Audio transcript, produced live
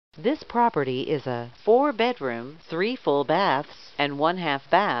This property is a 4-bedroom, 3 full baths, and 1/2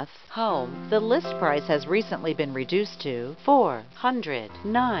 bath home. The list price has recently been reduced to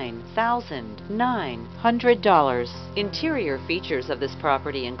 $409,900. Interior features of this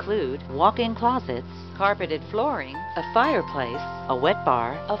property include walk-in closets, carpeted flooring, a fireplace, a wet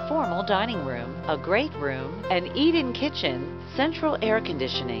bar, a formal dining room, a great room, an eat-in kitchen, central air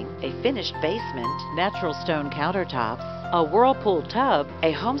conditioning, a finished basement, natural stone countertops, a whirlpool tub,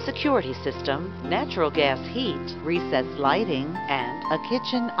 a home security system, natural gas heat, recessed lighting, and a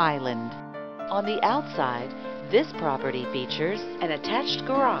kitchen island. On the outside, this property features an attached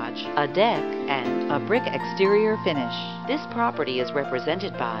garage, a deck, and a brick exterior finish. This property is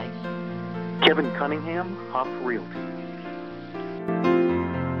represented by Kevin Cunningham, HUFF Realty.